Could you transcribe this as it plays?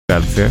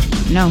At the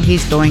fair? No,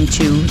 he's going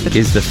to the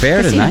Is the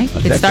fair casino.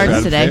 tonight? It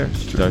starts today.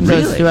 Starts Goes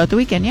Really? throughout the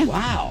weekend, yeah.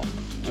 Wow.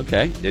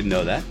 Okay, didn't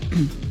know that.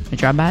 I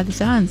drive by the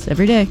signs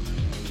every day.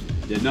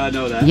 Did not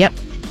know that. Yep.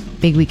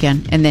 Big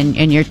weekend. And then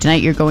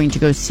tonight you're going to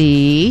go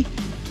see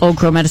Old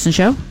Crow Medicine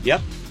Show.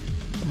 Yep.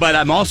 But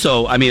I'm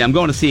also, I'm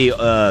going to see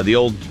the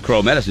Old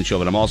Crow Medicine Show,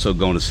 but I'm also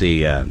going to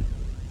see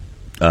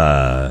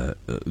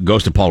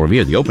Ghost of Paul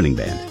Revere, the opening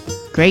band.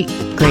 Great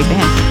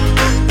band.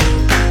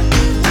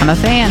 I'm a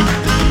fan.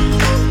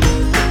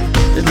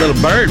 This little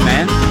bird,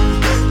 man.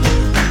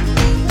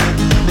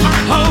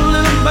 Whole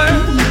little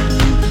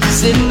bird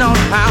sitting on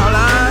power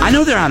line. I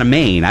know they're out of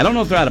Maine. I don't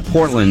know if they're out of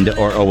Portland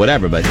or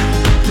whatever, but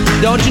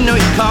Don't you know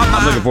you caught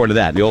I'm looking forward to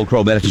that, the Old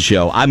Crow Medicine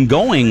Show. I've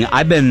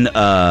been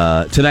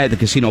tonight at the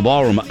Casino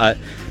Ballroom.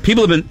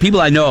 People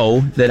I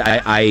know that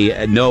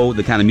I know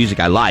the kind of music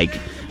I like,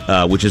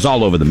 which is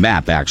all over the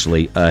map,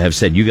 actually, have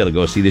said, you got to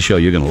go see this show.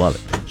 You're going to love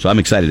it. So I'm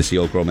excited to see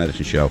Old Crow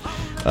Medicine Show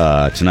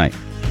tonight.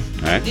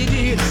 All right. Did you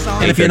hear the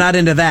song? And if you're not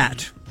into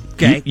that,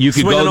 okay, You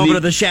could swing go on over the- to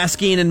the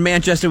Shaskeen in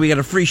Manchester. We got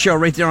a free show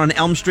right there on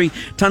Elm Street.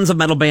 Tons of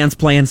metal bands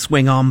playing.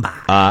 Swing on by.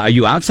 Are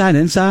you outside,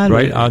 inside?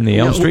 Right on the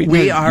Elm Street?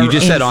 We are. You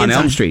just said on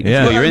inside. Elm Street.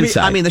 Yeah. So you're I mean-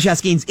 inside. I mean, the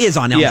Shaskeen's is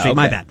on Elm Street.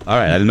 My okay. bad. All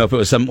right. I didn't know if it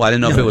was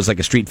if it was like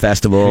a street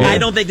festival. I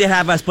don't think they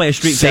have us play a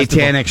street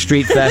Satanic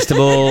street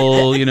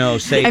festival.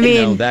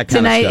 That kind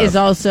tonight of stuff. is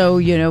also,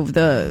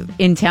 the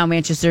in town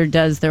Manchester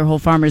does their whole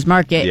farmers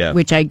market, Yeah.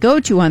 which I go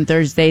to on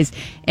Thursdays.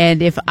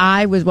 And if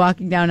I was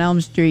walking down Elm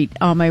Street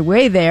on my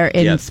way there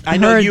and Yes. I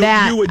know heard you.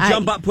 that, You would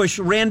jump up, push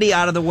Randy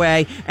out of the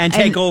way, and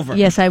take over.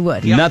 Yes, I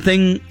would.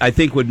 Nothing, I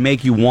think, would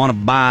make you want to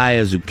buy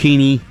a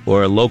zucchini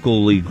or a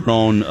locally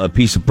grown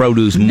piece of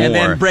produce more And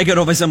then break it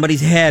over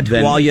somebody's head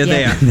while you're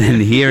Yeah. there. than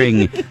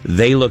hearing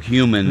They Look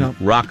Human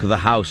rock the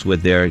house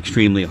with their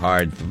extremely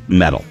hard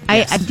metal.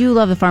 I do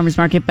love the farmers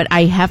market, but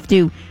I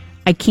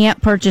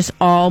can't purchase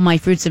all my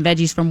fruits and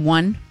veggies from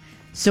one.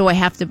 So I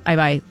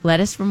buy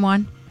lettuce from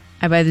one.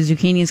 I buy the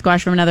zucchini and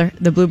squash from another,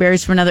 the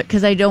blueberries from another,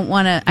 because I don't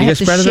want to. I You have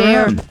to spread it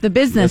share around. the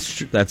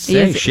business. That's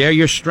Yes. share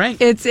your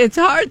strength. It's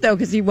hard though,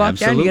 because you walk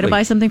down, you got to Absolutely.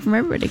 buy something from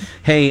everybody.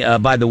 Hey,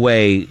 by the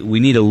way, we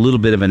need a little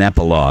bit of an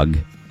epilogue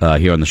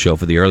here on the show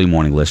for the early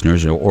morning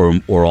listeners,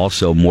 or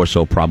also more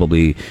so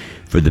probably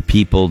for the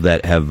people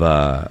that have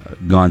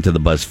gone to the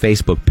Buzz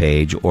Facebook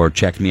page or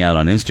checked me out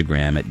on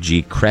Instagram at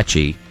G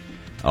Crecci,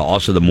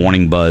 also the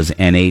Morning Buzz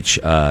NH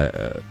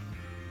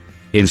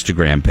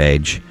Instagram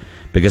page.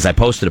 Because I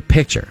posted a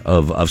picture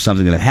of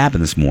something that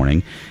happened this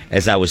morning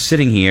as I was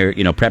sitting here,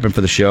 prepping for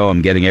the show.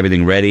 I'm getting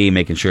everything ready,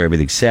 making sure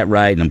everything's set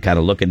right, and I'm kind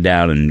of looking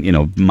down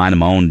and, minding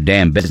my own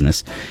damn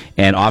business.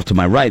 And off to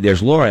my right,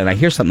 there's Laura, and I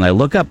hear something. I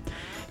look up,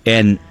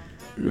 and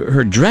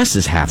her dress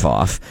is half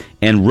off,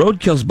 and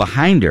Roadkill's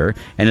behind her,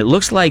 and it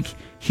looks like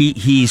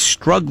he's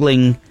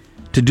struggling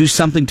to do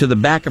something to the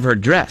back of her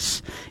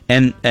dress,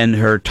 and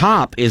her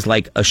top is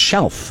like a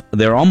shelf.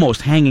 They're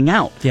almost hanging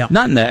out. Yeah.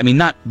 Not in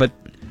that. But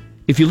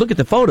if you look at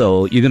the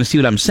photo, you're going to see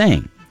what I'm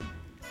saying.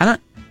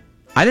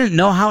 I didn't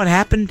know how it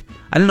happened.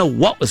 I didn't know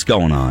what was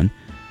going on.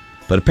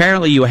 But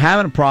apparently you were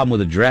having a problem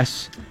with a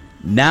dress.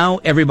 Now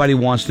everybody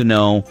wants to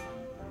know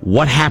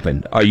what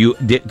happened.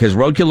 Because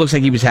Roadkill looks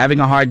like he was having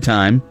a hard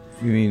time.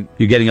 You mean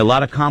You're getting a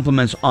lot of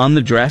compliments on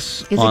the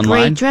dress It's online.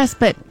 a great dress,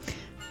 but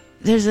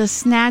there's a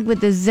snag with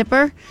the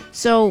zipper,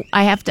 so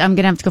I'm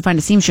gonna have to go find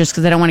a seamstress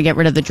because I don't want to get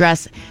rid of the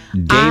dress.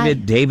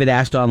 David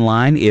asked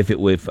online if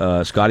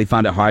Scotty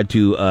found it hard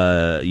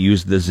to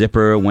use the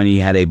zipper when he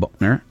had a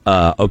boner.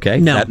 Okay,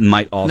 No. that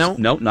might also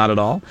no, not at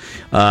all.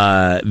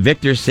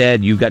 Victor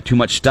said you've got too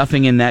much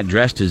stuffing in that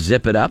dress to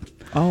zip it up.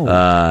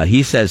 Oh.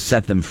 He says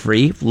set them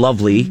free.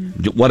 Lovely.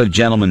 What a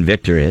gentleman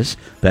Victor is.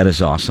 That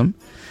is awesome.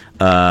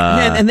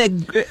 And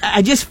then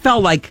I just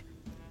felt like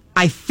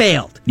I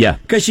failed. Yeah.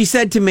 Because she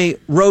said to me,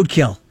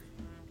 Roadkill,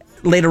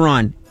 later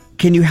on,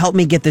 can you help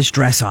me get this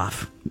dress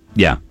off?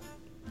 Yeah.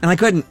 And I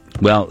couldn't.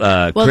 Well,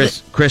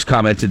 Chris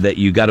commented that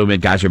you got to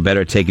admit guys are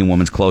better at taking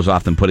women's clothes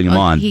off than putting them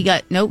on. He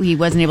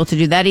wasn't able to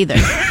do that either.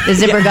 The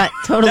zipper got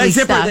totally That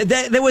zipper,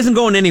 stuck. that wasn't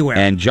going anywhere.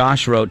 And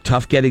Josh wrote,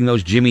 tough getting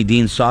those Jimmy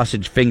Dean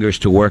sausage fingers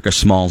to work a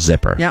small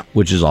zipper, Yep.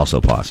 which is also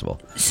possible.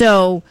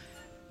 So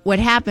what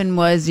happened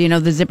was,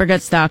 the zipper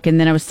got stuck, and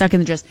then I was stuck in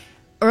the dress.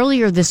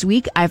 Earlier this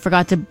week, I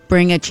forgot to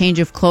bring a change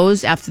of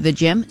clothes after the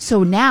gym.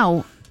 So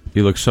now,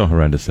 you look so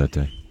horrendous that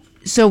day?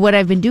 so what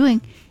I've been doing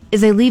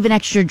is I leave an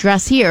extra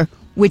dress here,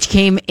 which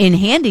came in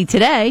handy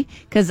today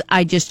because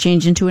I just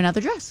changed into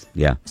another dress.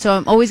 Yeah. So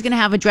I'm always going to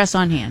have a dress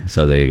on hand.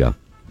 So there you go.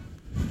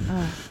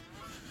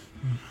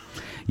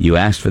 You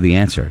asked for the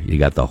answer. You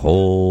got the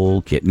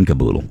whole kit and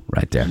caboodle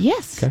right there.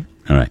 Yes. Okay.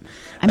 All right.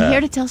 I'm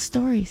here to tell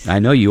stories. I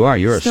know you are.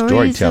 You're a Stories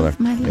storyteller. of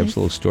my life.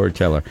 Absolute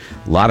storyteller.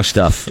 A lot of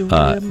stuff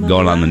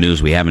going on in the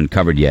news we haven't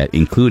covered yet,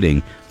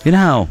 including,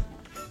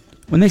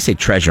 when they say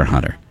treasure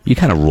hunter, you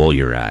kind of roll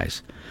your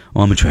eyes.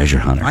 Oh, I'm a treasure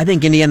hunter. I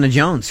think Indiana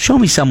Jones. Show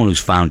me someone who's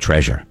found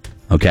treasure,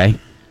 okay?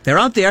 They're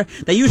out there.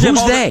 They usually Who's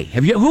have all they?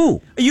 Have you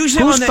who?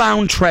 Usually Who's on the-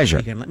 found treasure?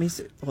 Again, let me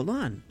see. Hold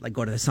on. Like,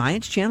 go to the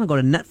Science Channel, go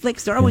to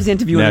Netflix. They're always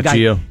interviewing a Nat guy.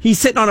 Geo. He's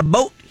sitting on a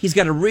boat. He's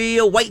got a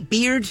real white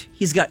beard.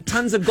 He's got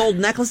tons of gold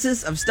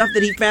necklaces of stuff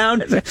that he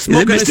found. Is it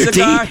Smoking a Mr.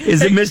 cigar. T?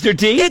 Is it Mr.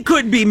 T? It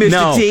could be Mr.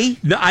 No, T.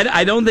 No,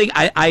 I don't think.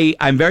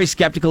 I'm very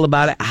skeptical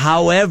about it.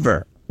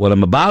 However, what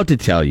I'm about to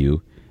tell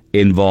you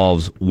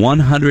involves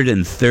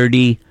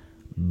 $130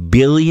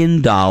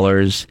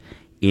 billion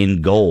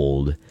in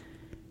gold,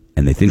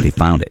 and they think they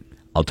found it.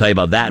 I'll tell you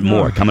about that and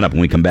more coming up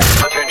when we come back.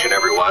 Attention,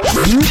 everyone.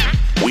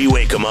 We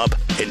wake them up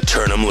and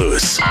turn them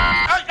loose.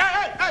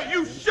 Hey,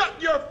 you shut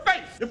your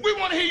face. If we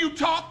want to hear you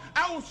talk,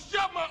 I will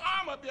shove my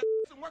arm up your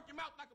and work your mouth.